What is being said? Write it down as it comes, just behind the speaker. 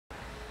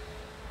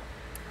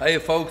Hey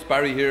folks,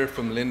 Barry here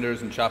from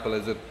Linders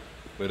Chapelizod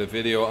with a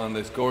video on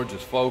this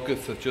gorgeous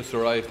Focus that just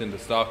arrived into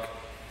stock.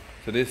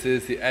 So this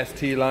is the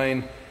ST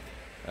line.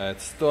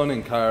 It's a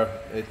stunning car.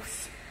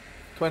 It's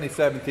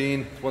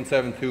 2017,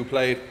 172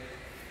 plate.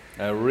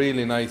 A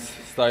really nice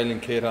styling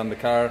kit on the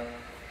car.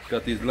 It's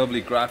got these lovely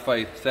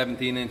graphite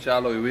 17-inch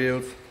alloy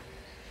wheels.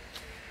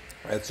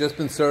 It's just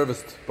been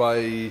serviced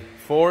by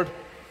Ford.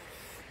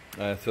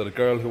 So the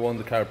girl who owned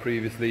the car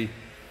previously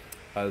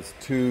has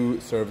 2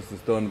 services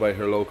done by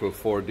her local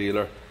Ford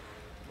dealer.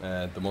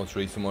 The most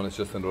recent one is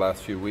just in the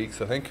last few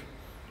weeks, I think.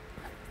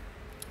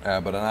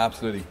 But an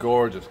absolutely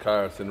gorgeous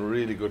car. It's in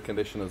really good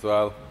condition as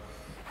well.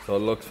 So it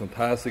looks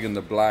fantastic in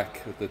the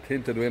black with the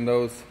tinted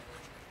windows,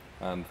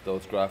 and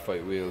those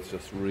graphite wheels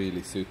just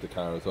really suit the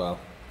car as well.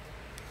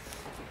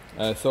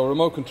 So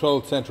remote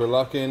controlled central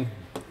lock-in.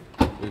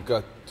 We've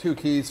got 2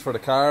 keys for the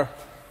car.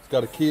 It's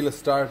got a keyless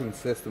starting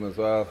system as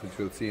well, which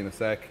we'll see in a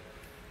sec.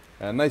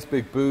 A nice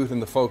big boot in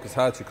the Focus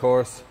hatch, of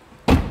course.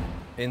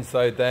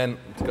 Inside then,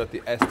 it's got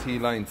the ST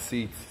line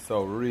seats,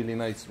 so really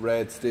nice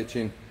red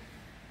stitching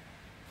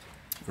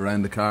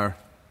around the car.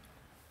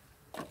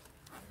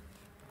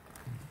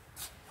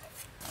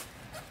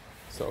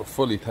 So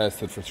fully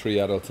tested for 3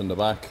 adults in the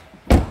back.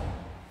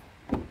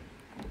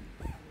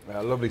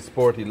 A lovely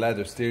sporty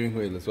leather steering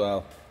wheel as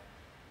well.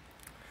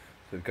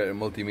 So you've got your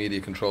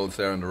multimedia controls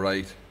there on the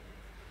right.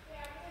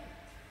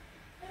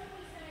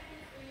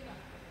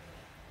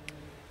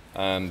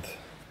 And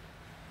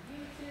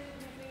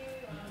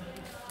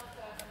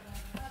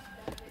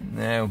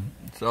now,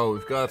 so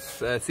we've got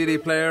a CD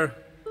player,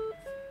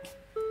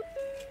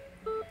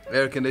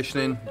 air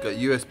conditioning, got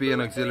USB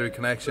and auxiliary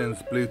connections,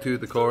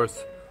 Bluetooth of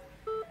course.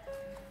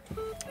 You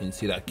can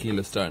see that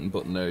keyless starting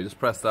button there. You just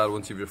press that.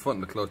 Once you have your foot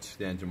in the clutch,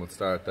 the engine will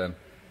start then.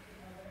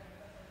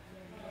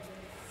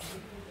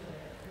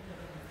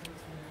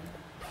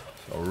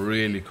 So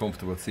really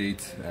comfortable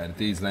seats, and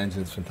diesel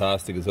engine's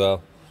fantastic as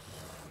well.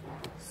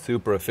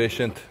 Super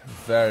efficient,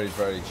 very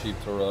cheap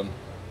to run.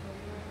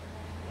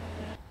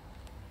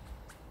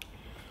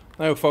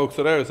 Now folks,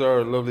 so there's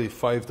our lovely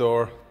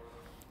 5-door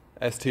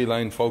ST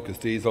line Focus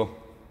diesel.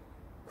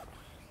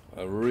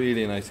 A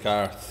really nice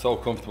car, so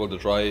comfortable to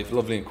drive,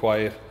 lovely and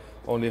quiet.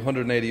 Only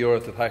 180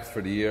 euros to tax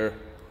for the year,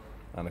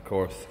 and of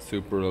course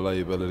super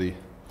reliability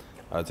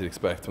as you'd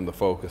expect from the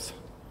Focus.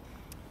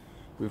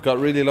 We've got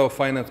really low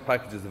finance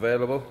packages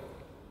available.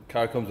 The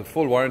car comes with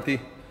full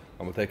warranty,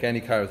 and we'll take any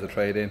car as a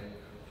trade-in.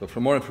 So for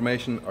more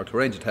information or to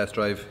arrange a test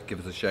drive, give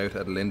us a shout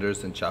at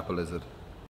Linders Chapelizod.